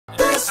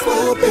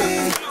will be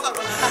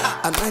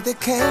a night that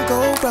can't go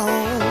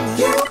wrong.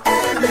 You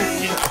and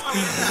me,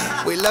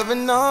 we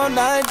loving all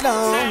night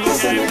long.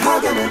 Kissing and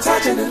hugging and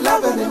touching and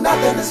loving, and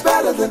nothing is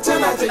better than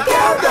tonight together.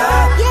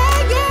 Yeah,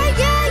 yeah,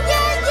 yeah,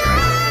 yeah,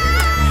 yeah.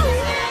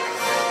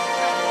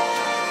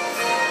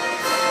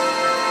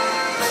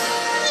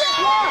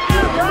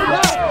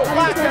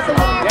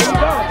 There you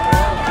go.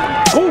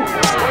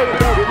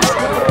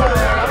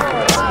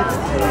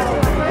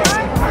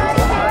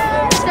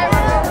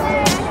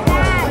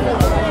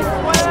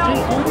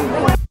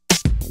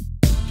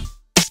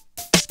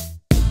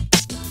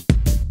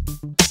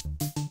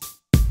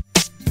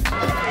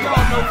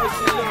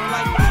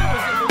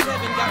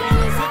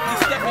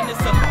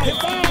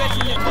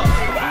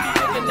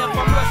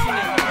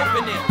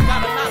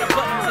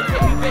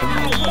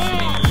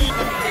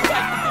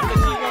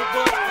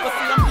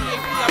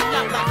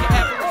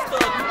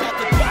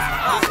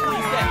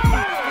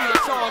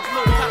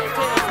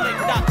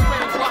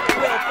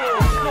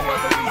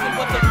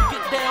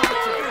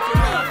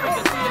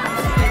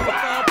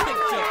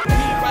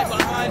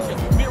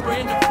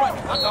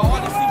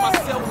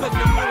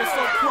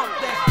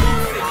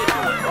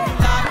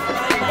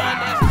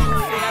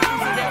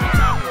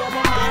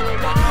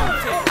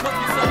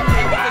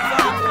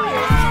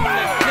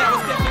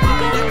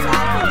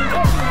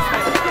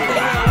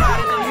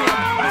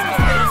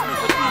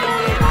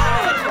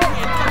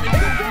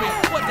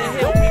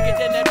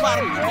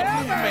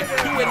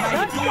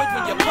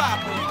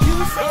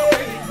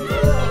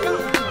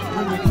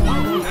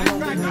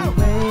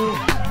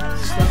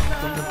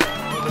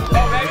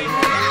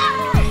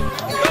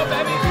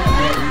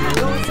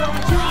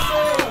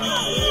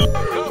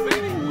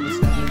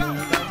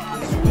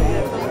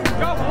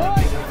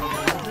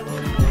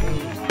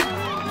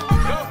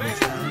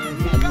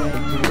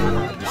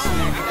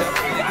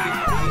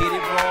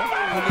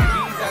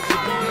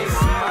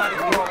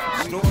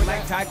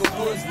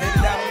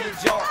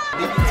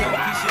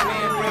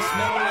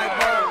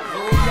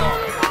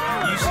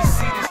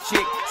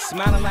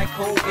 Smiling like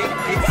cold egg,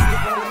 it's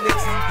stick on the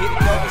lips. Hit it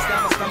doggies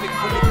down my stomach,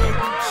 pull it through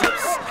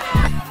chips.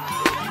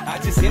 I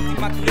just emptied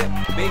my clip.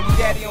 Baby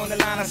daddy on the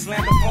line, I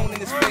slammed the phone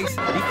in his face.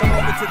 He come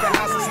over to the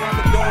house and slammed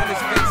the door in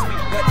his face. We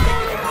butt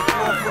naked on the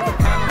floor full of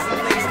condoms and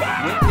lace.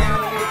 Went down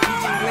on the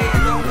PG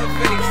blade on her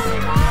face.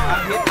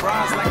 I hit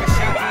bras like a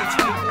shot in a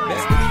tree.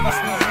 Best believe I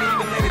squeeze and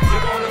even let it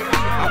drip on the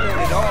feet. I want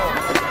it all.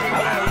 I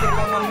want to lick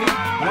on my meat.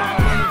 While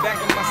I'm laying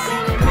back in my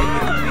seat,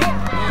 making a beat.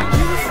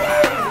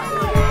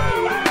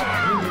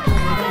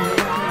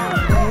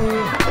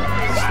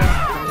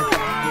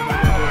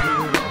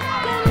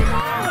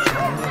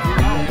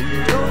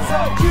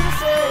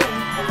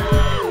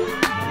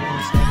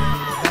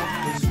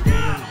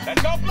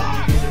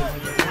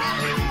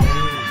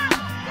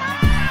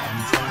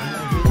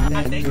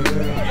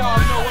 Y'all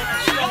know it.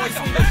 She always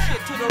do the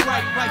shit to the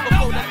right, right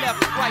before the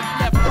left, right,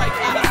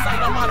 out of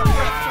sight. I'm out of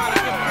breath trying to